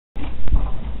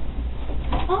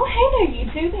Oh, hey there,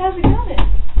 YouTube. How's it going?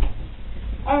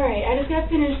 Alright, I just got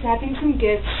finished wrapping some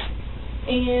gifts,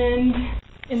 and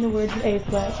in the words of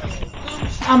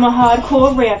ANStigersVlog, I'm a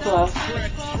hardcore rapper.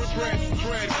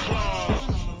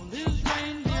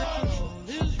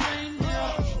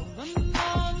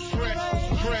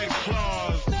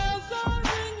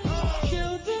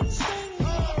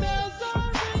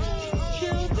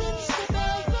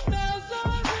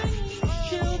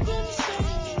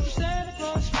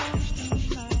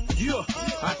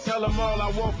 I tell them all I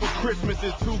want for Christmas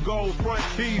is 2 gold front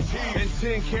teeth and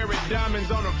 10-carat diamonds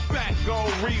on a fat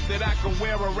gold wreath that I can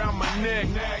wear around my neck.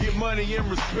 Get money and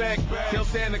respect. Tell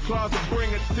Santa Claus to bring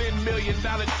a $10 million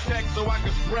check so I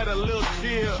can spread a little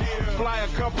cheer. Fly a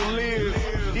couple years,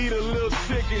 eat a little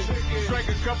chicken, drink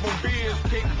a couple beers,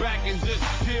 kick back and just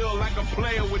chill like a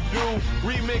player would do.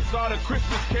 Remix all the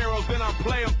Christmas carols, then I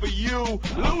play them for you.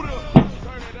 Luda,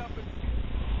 turn it up.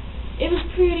 It was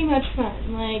pretty much fun.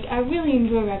 Like, I really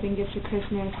enjoy wrapping gifts for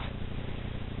Christmas.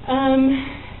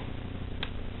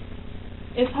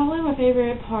 It's probably my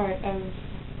favorite part of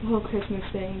the whole Christmas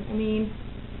thing. I mean,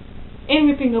 and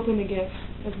ripping open the gifts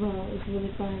as well is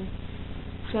really fun.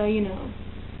 So, you know,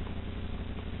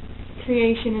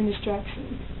 creation and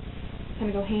destruction kind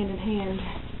of go hand in hand.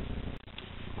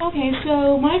 Okay,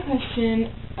 so my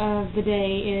question of the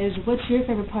day is, what's your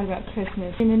favorite part about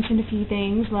Christmas? I mentioned a few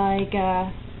things like,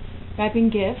 wrapping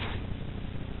gifts,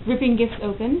 ripping gifts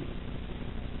open,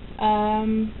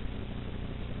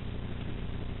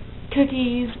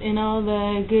 cookies and all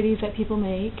the goodies that people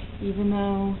make, even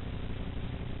though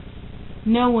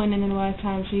no one in their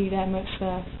lifetime should eat that much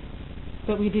stuff,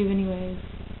 but we do anyways.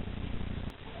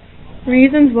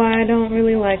 Reasons why I don't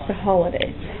really like the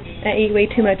holidays. I eat way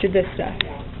too much of this stuff.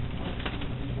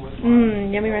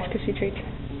 Yummy Rice Krispie treats.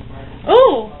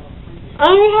 Oh! I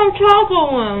don't have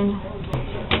chocolate ones.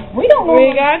 We got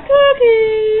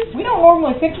cookies. We don't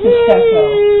normally fix this stuff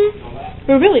though.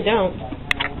 We really don't.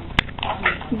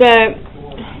 But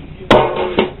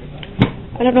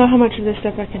I don't know how much of this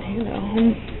stuff I can handle.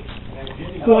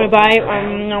 You want to bite?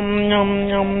 Nom nom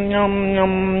nom nom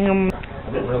nom nom.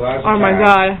 Oh my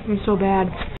god, I'm so bad.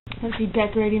 Let's see,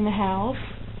 decorating the house.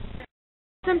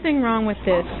 Something wrong with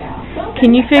this.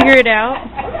 Can you figure it out?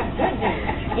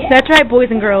 That's right,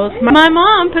 boys and girls. My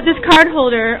mom put this card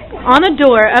holder on the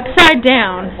door upside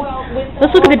down.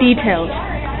 Let's look at the details.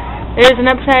 There's an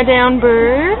upside down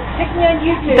bird,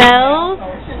 bells,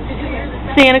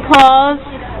 Santa Claus.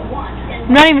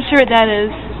 I'm not even sure what that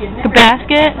is. A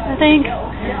basket, I think.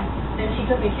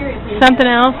 Something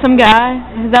else, some guy.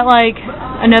 Is that like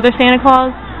another Santa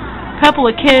Claus? A couple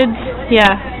of kids.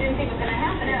 Yeah.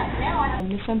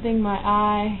 There's something in my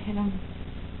eye, and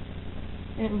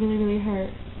it really hurt.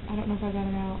 I don't know if I got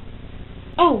it out.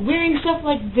 Oh, wearing stuff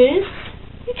like this?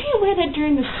 You can't wear that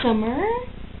during the summer.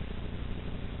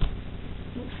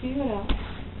 Let's see what else.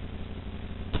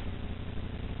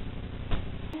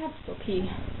 I have to go pee.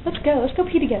 Let's go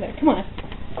pee together. Come on.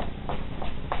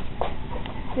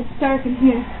 It's dark in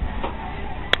here.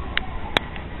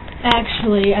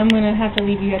 Actually, I'm gonna have to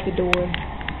leave you at the door.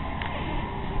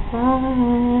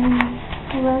 Bye.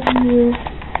 I love you.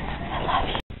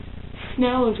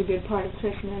 Snow is a good part of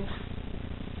Christmas,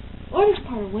 or just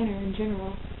part of winter in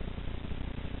general.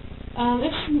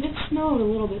 It snowed a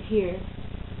little bit here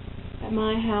at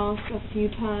my house a few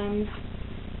times.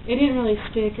 It didn't really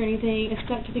stick or anything. It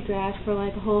stuck to the grass for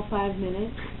like a whole 5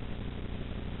 minutes,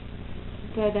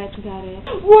 but that's about it.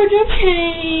 Wardrobe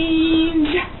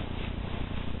change!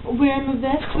 Wearing my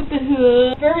vest with the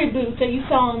hood, furry boots that you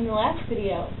saw in the last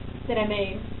video that I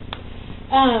made.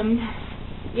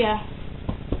 Yeah.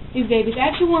 These babies. I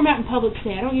actually wore them out in public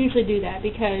today. I don't usually do that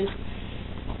because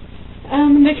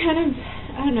they're kind of,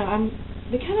 I don't know,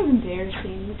 they're kind of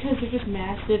embarrassing because they're just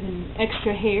massive and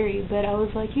extra hairy, but I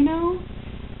was like, you know,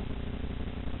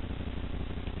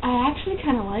 I actually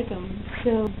kind of like them,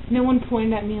 so no one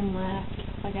pointed at me and laughed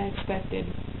like I expected,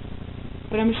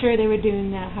 but I'm sure they were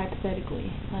doing that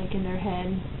hypothetically, like in their head,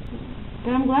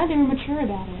 but I'm glad they were mature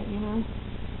about it, you know.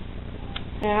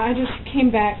 Yeah, I just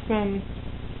came back from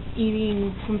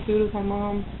eating some food with my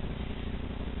mom.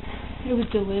 It was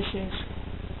delicious.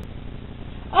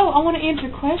 Oh, I want to answer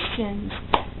questions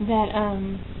that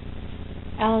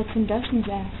Alex and Dustin's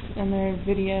asked in their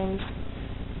videos.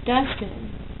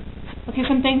 Dustin. Okay,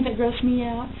 some things that gross me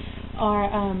out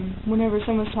are whenever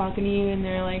someone's talking to you and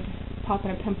they're like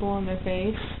popping a pimple on their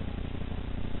face.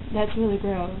 That's really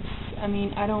gross. I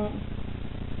mean, I don't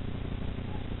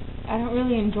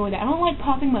really enjoy that. I don't like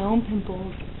popping my own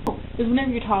pimples. Because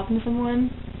whenever you're talking to someone,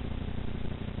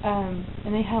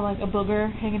 and they have like a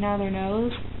booger hanging out of their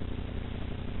nose,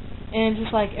 and it's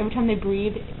just like every time they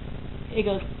breathe, it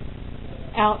goes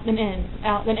out, then in,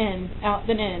 out, then in, out,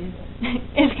 then in.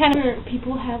 It's kind of where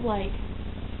people have, like,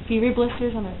 fever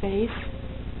blisters on their face,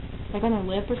 like on their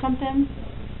lip or something.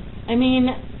 I mean,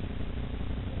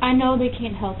 I know they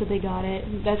can't help that they got it.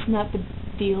 That's not the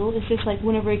deal. It's just like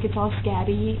whenever it gets all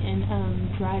scabby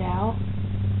and dried out,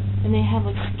 and they have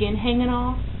like skin hanging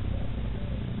off,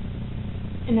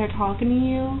 and they're talking to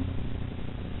you.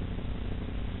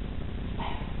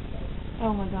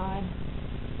 Oh my god.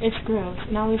 It's gross.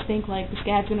 And I always think like the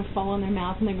scab's gonna fall in their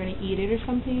mouth and they're gonna eat it or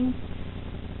something.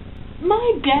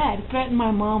 My dad threatened my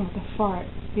mom with a fart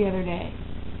the other day.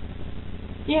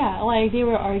 Yeah, like they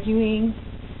were arguing,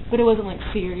 but it wasn't like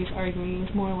serious arguing. It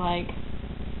was more like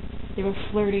they were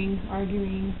flirting,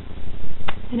 arguing.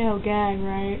 I know, gag,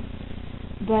 right?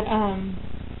 But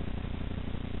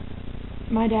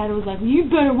my dad was like, well, you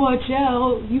better watch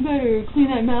out. You better clean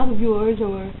that mouth of yours,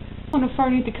 or I'm gonna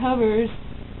fart underneath the covers.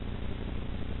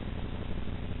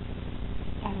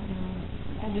 I don't know.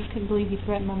 I just couldn't believe he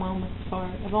threatened my mom with a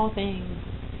fart. Of all things,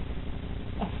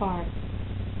 a fart.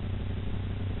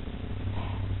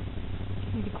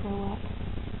 I need to grow up.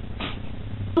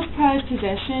 My most prized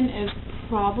possession is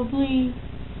probably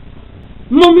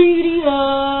my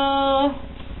media.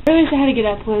 The earliest I had to get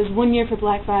up was 1 year for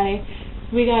Black Friday.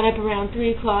 We got up around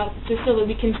 3 o'clock just so that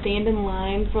we can stand in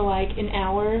line for like an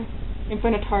hour in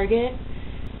front of Target.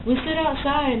 We stood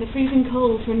outside in the freezing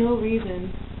cold for no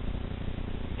reason,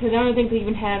 because I don't think they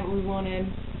even had what we wanted.